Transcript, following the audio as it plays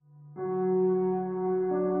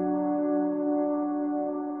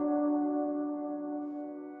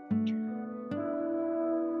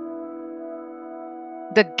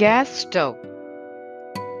The gas stove.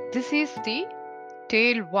 This is the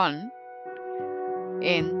tale 1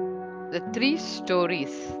 in the 3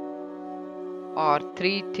 stories or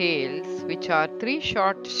 3 tales, which are 3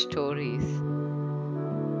 short stories.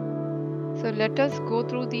 So let us go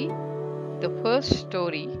through the first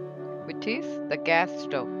story, which is the gas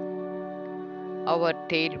stove, our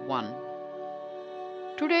tale 1.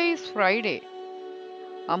 Today is Friday.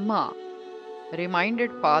 Amma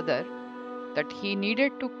reminded father that he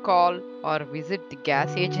needed to call or visit the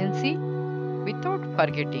gas agency without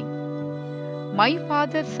forgetting. My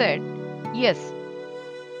father said, "Yes,"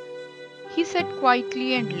 he said quietly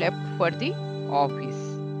and left for the office.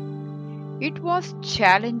 It was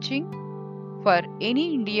challenging for any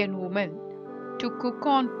Indian woman to cook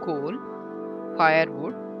on coal,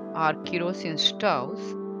 firewood, or kerosene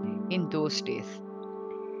stoves in those days.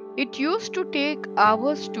 It used to take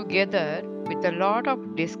hours together with a lot of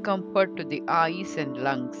discomfort to the eyes and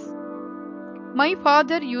lungs. My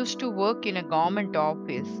father used to work in a government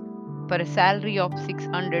office for a salary of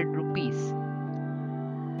 600 rupees.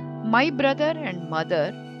 My brother and mother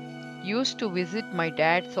used to visit my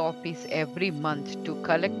dad's office every month to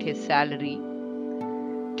collect his salary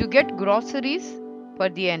to get groceries for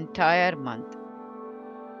the entire month.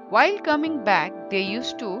 While coming back, they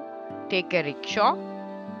used to take a rickshaw.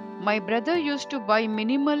 My brother used to buy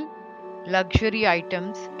minimal luxury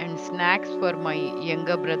items and snacks for my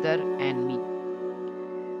younger brother and me.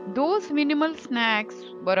 Those minimal snacks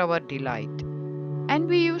were our delight, and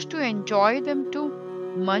we used to enjoy them to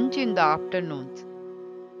munch in the afternoons,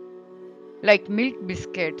 like milk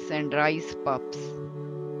biscuits and rice puffs.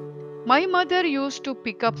 My mother used to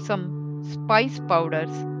pick up some spice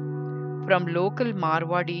powders from local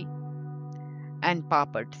Marwadi and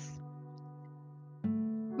papads.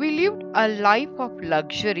 We lived a life of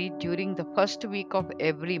luxury during the first week of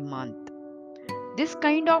every month. This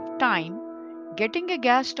kind of time, getting a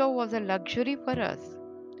gas stove was a luxury for us.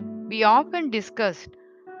 We often discussed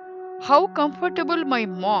how comfortable my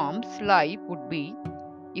mom's life would be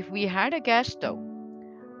if we had a gas stove.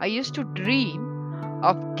 I used to dream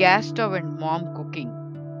of gas stove and mom cooking.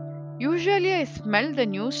 Usually, I smelled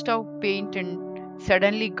the new stove paint and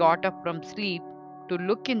suddenly got up from sleep to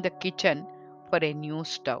look in the kitchen for a new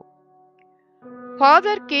stove.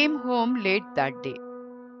 Father came home late that day.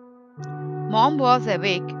 Mom was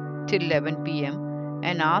awake till 11 p.m.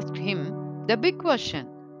 and asked him the big question: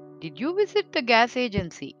 "Did you visit the gas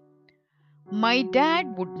agency?" My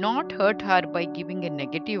dad would not hurt her by giving a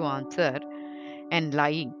negative answer and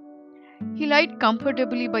lying. He lied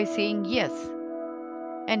comfortably by saying yes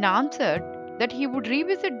and answered that he would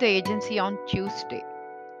revisit the agency on Tuesday.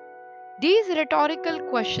 These rhetorical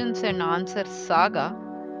questions and answers saga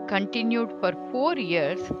continued for 4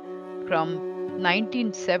 years from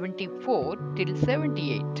 1974 till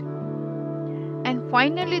 78. And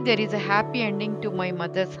finally, there is a happy ending to my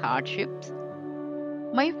mother's hardships.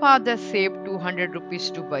 My father saved 200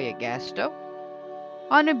 rupees to buy a gas stove.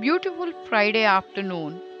 On a beautiful Friday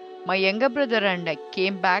afternoon, my younger brother and I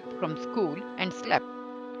came back from school and slept.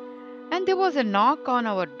 And there was a knock on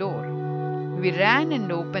our door. We ran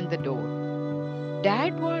and opened the door.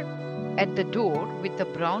 Dad was at the door with a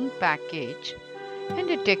brown package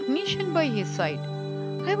and a technician by his side.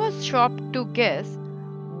 I was shocked to guess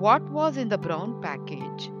what was in the brown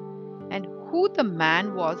package and who the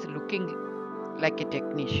man was looking like a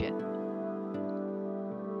technician.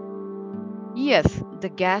 Yes, the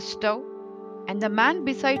gas stove, and the man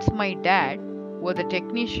besides my dad was the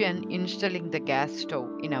technician installing the gas stove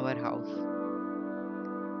in our house.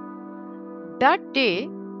 That day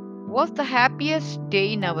was the happiest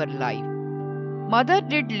day in our life. Mother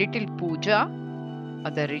did little puja,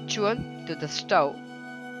 or the ritual, to the stove.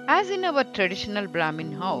 As in our traditional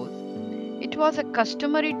Brahmin house, it was a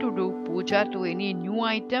customary to do puja to any new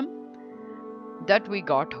item that we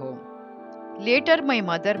got home. Later, my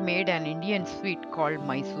mother made an Indian sweet called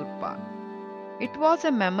Mysore Pak. It was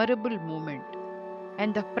a memorable moment,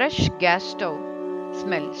 and the fresh gas stove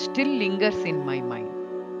smell still lingers in my mind.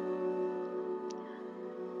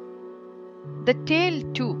 The tale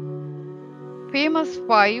 2: Famous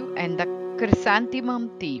 5 and the Chrysanthemum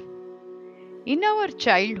Thief. In our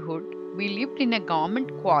childhood, we lived in a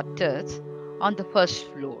government quarters on the first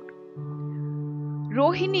floor.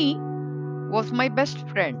 Rohini was my best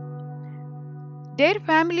friend. Their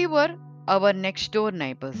family were our next door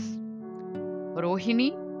neighbors.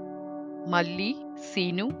 Rohini, Malli,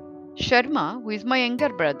 Seenu, Sharma, who is my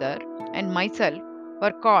younger brother, and myself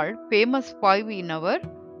were called famous 5 in our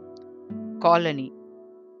colony,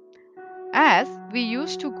 as we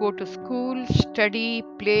used to go to school, study,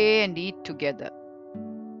 play, and eat together.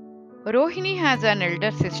 Rohini has an elder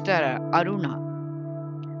sister, Aruna,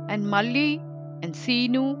 and Malli and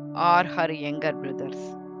Seenu are her younger brothers.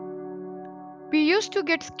 We used to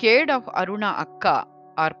get scared of Aruna Akka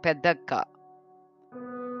or Peddakka.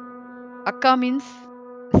 Akka means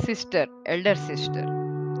sister, elder sister.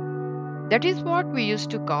 That is what we used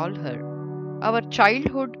to call her. Our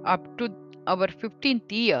childhood up to our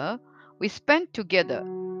 15th year, we spent together.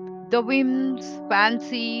 The whims,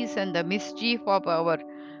 fancies, and the mischief of our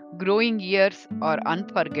growing years are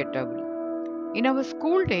unforgettable. In our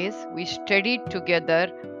school days, we studied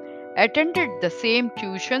together, attended the same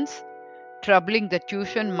tuitions, troubling the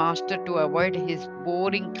tuition master to avoid his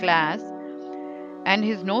boring class and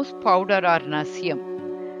his nose powder or nasyam.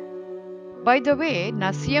 By the way,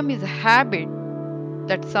 nasyam is a habit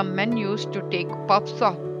that some men used to take puffs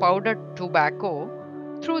of powdered tobacco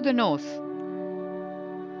through the nose.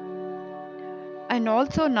 And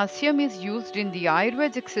also, nasyam is used in the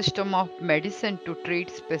Ayurvedic system of medicine to treat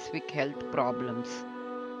specific health problems.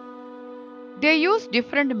 They use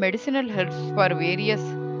different medicinal herbs for various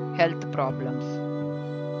health problems.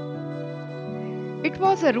 It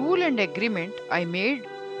was a rule and agreement I made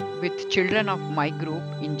with children of my group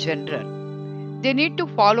in general. They need to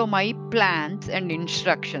follow my plans and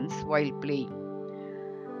instructions while playing.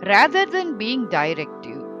 Rather than being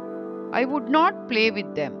directive, I would not play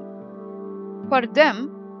with them. For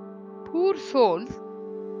them, poor souls,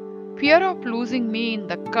 fear of losing me in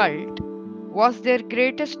the cult was their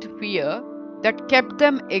greatest fear that kept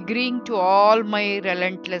them agreeing to all my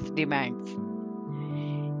relentless demands.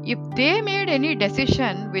 If they made any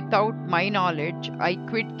decision without my knowledge, I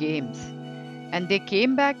quit games, and they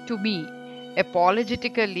came back to me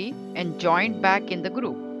apologetically and joined back in the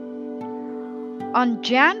group. On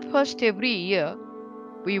Jan 1st every year,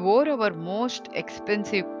 we wore our most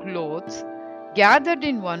expensive clothes, gathered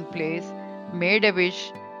in one place, made a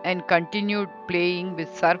wish, and continued playing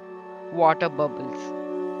with surf water bubbles.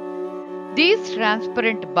 These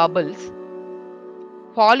transparent bubbles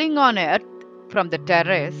falling on earth from the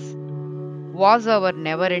terrace was our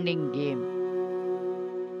never ending game.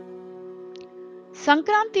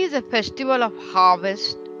 Sankranti is a festival of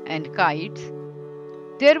harvest and kites.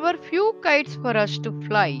 There were few kites for us to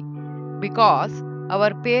fly because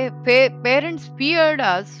our parents feared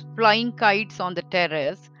us flying kites on the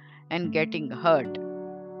terrace and getting hurt.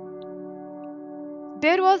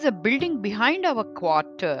 There was a building behind our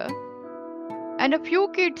quarter, and a few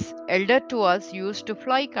kids elder to us used to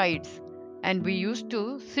fly kites, and we used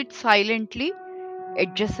to sit silently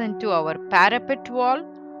adjacent to our parapet wall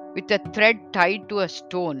with a thread tied to a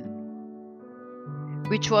stone,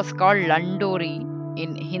 which was called landori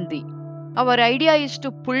in Hindi. Our idea is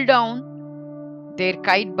to pull down their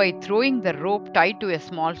kite by throwing the rope tied to a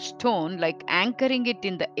small stone, like anchoring it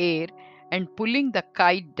in the air and pulling the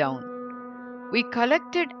kite down. We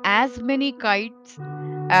collected as many kites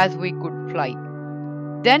as we could fly.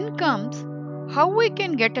 Then comes how we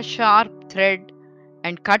can get a sharp thread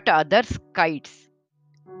and cut others' kites.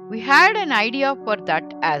 We had an idea for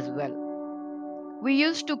that as well. We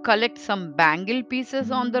used to collect some bangle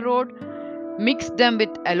pieces on the road, mix them with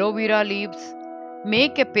aloe vera leaves,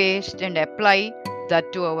 make a paste, and apply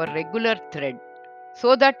that to our regular thread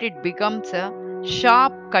so that it becomes a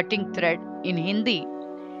sharp cutting thread. In Hindi,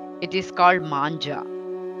 it is called manja.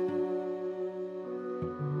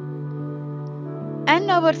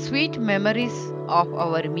 And our sweet memories of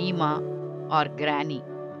our Mima or Granny.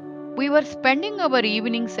 We were spending our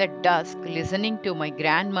evenings at dusk listening to my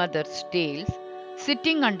grandmother's tales,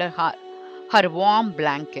 sitting under her warm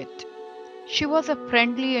blanket. She was a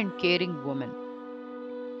friendly and caring woman.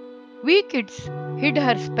 We kids hid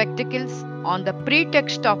her spectacles on the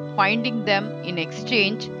pretext of finding them in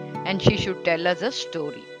exchange, and she should tell us a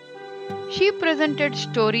story. She presented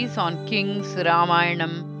stories on kings,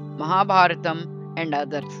 Ramayanam, Mahabharatam, and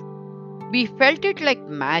others. We felt it like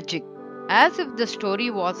magic, as if the story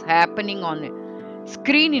was happening on a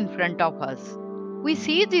screen in front of us. We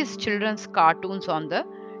see these children's cartoons on the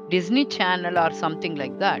Disney Channel or something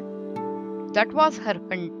like that. That was her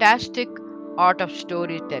fantastic art of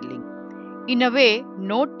storytelling, in a way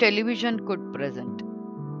no television could present.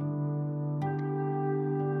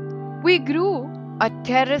 We grew a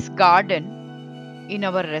terrace garden in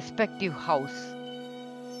our respective house.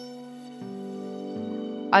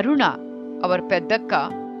 Aruna, our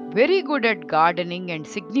Peddakka, very good at gardening and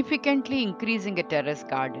significantly increasing a terrace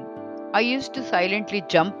garden. I used to silently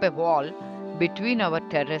jump a wall between our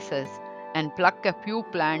terraces and pluck a few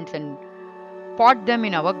plants and pot them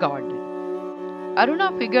in our garden.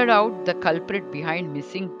 Aruna figured out the culprit behind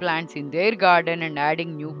missing plants in their garden and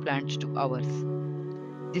adding new plants to ours.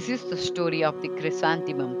 This is the story of the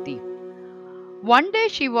chrysanthemum thief. One day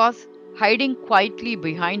she was hiding quietly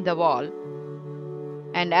behind the wall,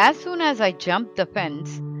 and as soon as I jumped the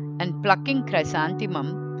fence and plucking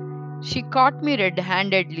chrysanthemum, she caught me red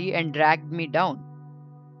handedly and dragged me down.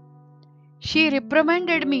 She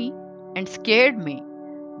reprimanded me and scared me.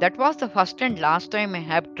 That was the first and last time I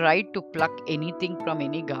have tried to pluck anything from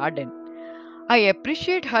any garden. I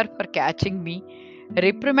appreciate her for catching me,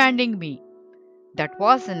 reprimanding me. That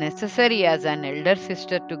was necessary as an elder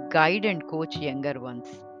sister to guide and coach younger ones.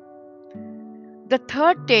 The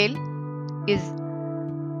third tale is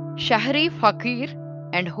Shahri Fakir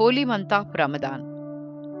and Holy Month of Ramadan.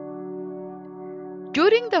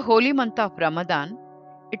 During the holy month of Ramadan,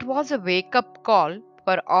 it was a wake up call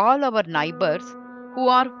for all our neighbors who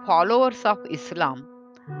are followers of Islam.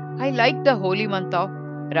 I like the holy month of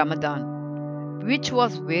Ramadan, which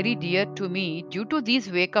was very dear to me due to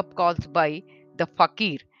these wake up calls by the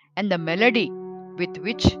fakir and the melody with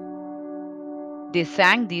which they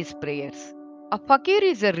sang these prayers. A fakir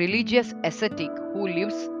is a religious ascetic who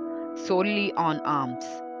lives solely on alms.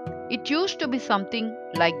 It used to be something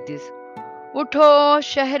like this: उठो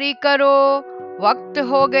शहरी करो, वक्त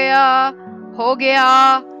हो गया,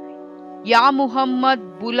 या मुहम्मद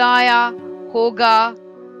बुलाया होगा,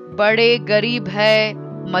 बड़े गरीब है,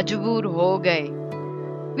 मजबूर हो गए.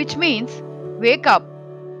 Which means, wake up,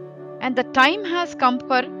 and the time has come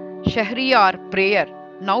for shahri or prayer.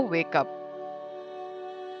 Now wake up.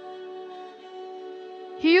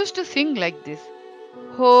 He used to sing like this: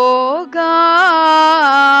 होगा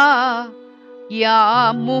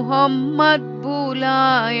या मुहम्मद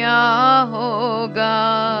बुलाया होगा,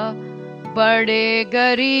 बड़े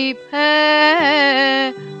गरीब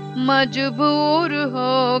है, मजबूर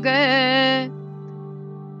हो गए.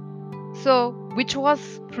 So, which was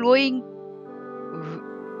flowing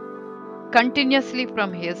continuously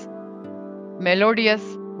from his melodious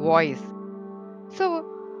voice. So,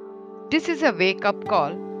 this is a wake up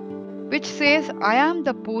call which says, I am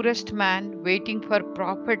the poorest man waiting for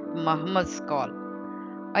Prophet Muhammad's call.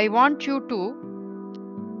 I want you to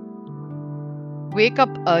wake up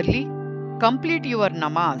early, complete your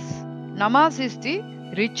namaz. Namaz is the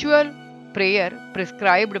ritual prayer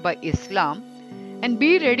prescribed by Islam, and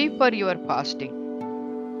be ready for your fasting.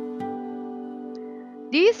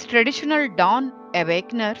 These traditional dawn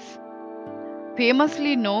awakeners,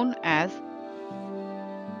 famously known as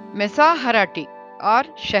Mesaharati or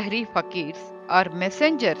Shahri Fakirs, are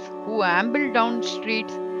messengers who amble down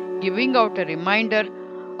streets giving out a reminder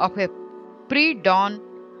of a pre-dawn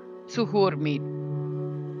suhoor meal.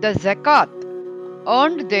 The zakat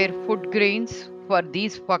earned their food grains for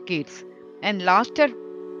these fakirs and lasted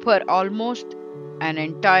for almost an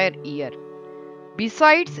entire year.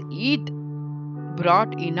 Besides, Eid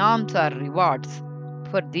brought inams or rewards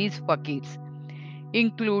for these fakirs,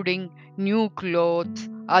 including new clothes,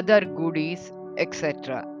 other goodies,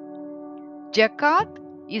 etc. Zakat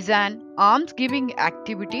is an alms-giving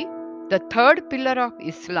activity, the third pillar of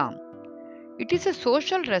Islam. It is a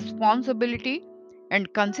social responsibility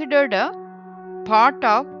and considered a part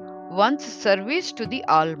of one's service to the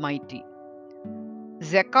Almighty.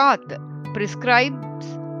 Zakat prescribes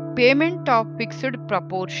payment of fixed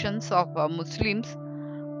proportions of a Muslim's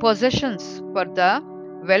possessions for the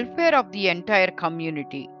welfare of the entire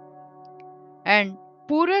community and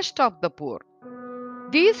poorest of the poor.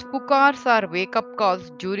 These pukars or wake up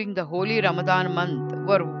calls during the holy Ramadan month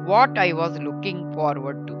were what I was looking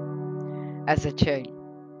forward to as a child.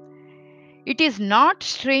 It is not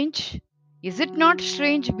strange, is it not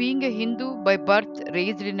strange being a Hindu by birth,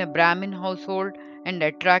 raised in a Brahmin household, and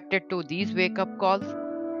attracted to these wake up calls?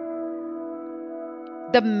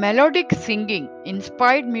 The melodic singing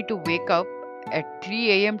inspired me to wake up at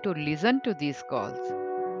 3 am to listen to these calls.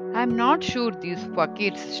 I am not sure these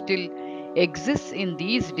fakirs still exist in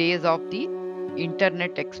these days of the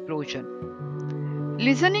internet explosion.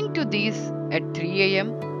 Listening to these at 3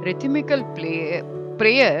 am rhythmical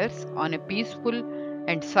prayers on a peaceful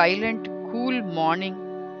and silent, cool morning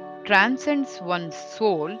transcends one's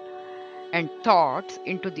soul and thoughts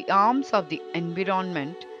into the arms of the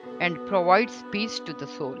environment and provides peace to the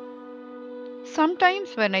soul.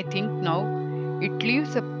 Sometimes, when I think now, it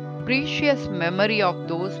leaves a precious memory of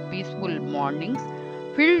those peaceful mornings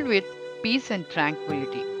filled with peace and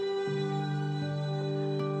tranquility.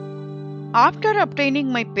 After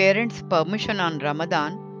obtaining my parents' permission on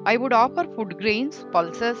Ramadan, I would offer food grains,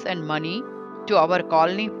 pulses, and money to our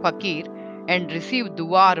colony fakir and receive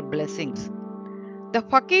dua or blessings. The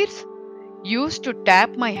fakirs used to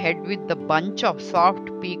tap my head with the bunch of soft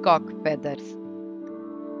peacock feathers.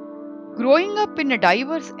 Growing up in a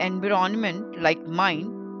diverse environment like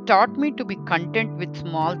mine taught me to be content with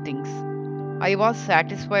small things. I was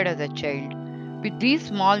satisfied as a child with these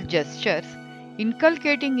small gestures,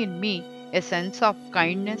 inculcating in me a sense of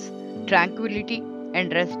kindness, tranquility,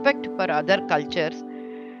 and respect for other cultures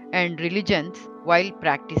and religions while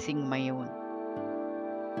practicing my own.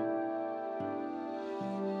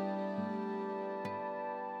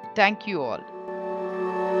 Thank you all.